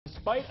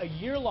despite a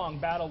year-long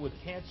battle with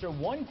cancer,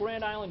 one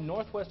Grand Island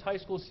Northwest High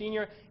School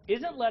senior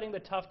isn't letting the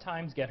tough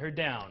times get her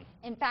down.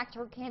 In fact,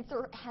 her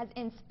cancer has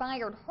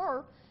inspired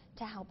her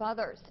to help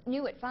others.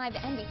 New at 5,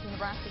 NBC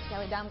Nebraska's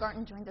Kelly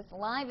Baumgarten joins us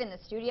live in the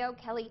studio.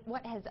 Kelly,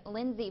 what has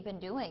Lindsey been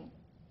doing?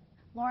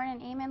 Lauren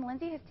and Eamon,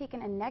 Lindsey has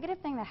taken a negative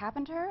thing that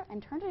happened to her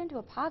and turned it into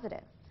a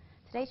positive.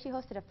 Today she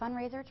hosted a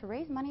fundraiser to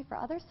raise money for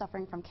others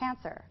suffering from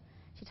cancer.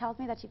 She tells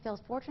me that she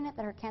feels fortunate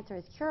that her cancer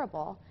is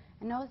curable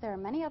and knows there are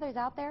many others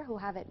out there who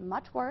have it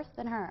much worse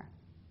than her.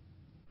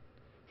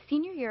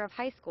 Senior year of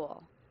high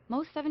school.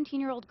 Most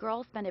 17-year-old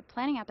girls spend it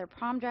planning out their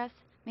prom dress,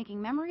 making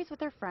memories with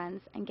their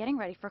friends, and getting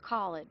ready for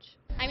college.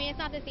 I mean, it's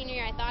not the senior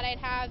year I thought I'd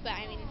have, but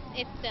I mean,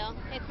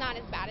 it's not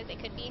as bad as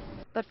it could be.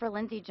 But for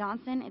Lindsey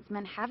Johnson, it's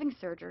meant having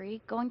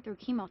surgery, going through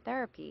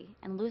chemotherapy,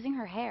 and losing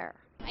her hair.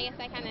 I guess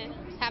I kind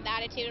of have the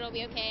attitude it'll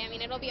be okay. I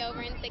mean, it'll be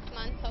over in 6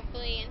 months,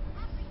 hopefully, and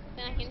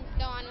then I can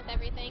go on with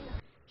everything.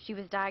 She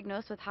was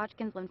diagnosed with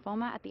Hodgkin's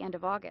lymphoma at the end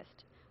of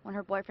August. When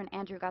her boyfriend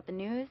Andrew got the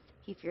news,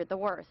 he feared the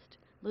worst,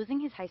 losing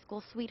his high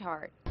school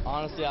sweetheart.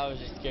 Honestly, I was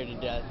just scared to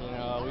death. You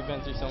know, we've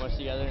been through so much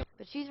together.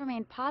 But she's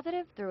remained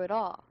positive through it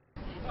all.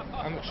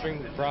 I'm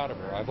extremely proud of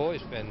her. I've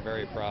always been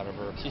very proud of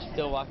her. She's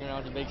still walking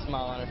around with a big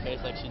smile on her face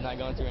like she's not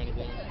going through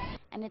anything.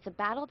 And it's a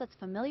battle that's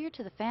familiar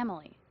to the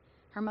family.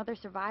 Her mother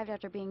survived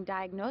after being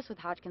diagnosed with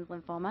Hodgkin's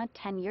lymphoma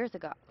 10 years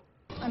ago.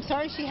 I'm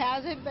sorry she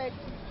has it, but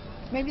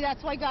maybe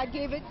that's why God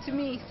gave it to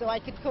me, so I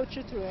could coach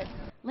her through it.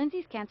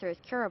 Lindsey's cancer is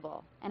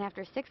curable, and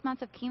after 6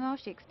 months of chemo,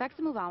 she expects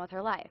to move on with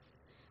her life.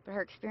 But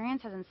her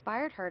experience has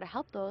inspired her to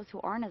help those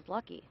who aren't as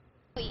lucky.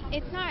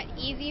 It's not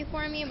easy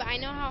for me, but I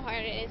know how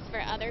hard it is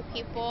for other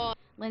people.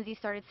 Lindsey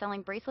started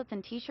selling bracelets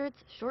and t-shirts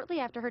shortly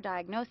after her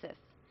diagnosis.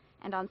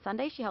 And on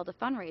Sunday, she held a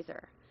fundraiser,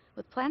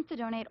 with plans to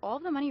donate all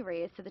of the money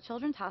raised to the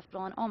Children's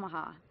Hospital in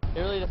Omaha. It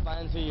really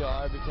defines who you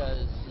are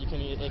because it can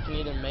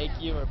either make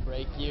you or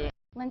break you.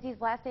 Lindsey's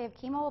last day of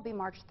chemo will be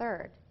March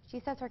 3rd. She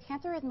says her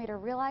cancer has made her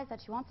realize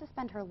that she wants to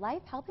spend her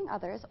life helping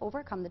others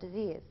overcome the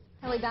disease.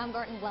 Kelly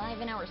Baumgarten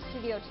live in our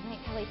studio tonight.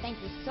 Kelly, thank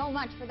you so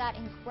much for that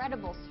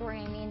incredible story.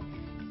 I mean,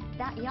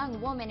 that young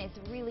woman is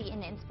really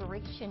an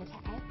inspiration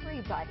to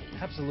everybody.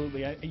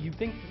 Absolutely. You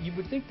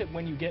would think that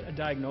when you get a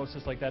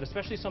diagnosis like that,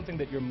 especially something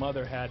that your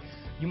mother had,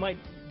 you might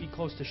be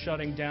close to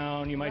shutting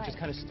down, you might just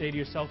kind of stay to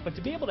yourself, but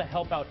to be able to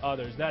help out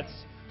others, that's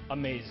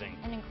amazing.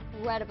 An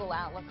incredible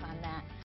outlook on that.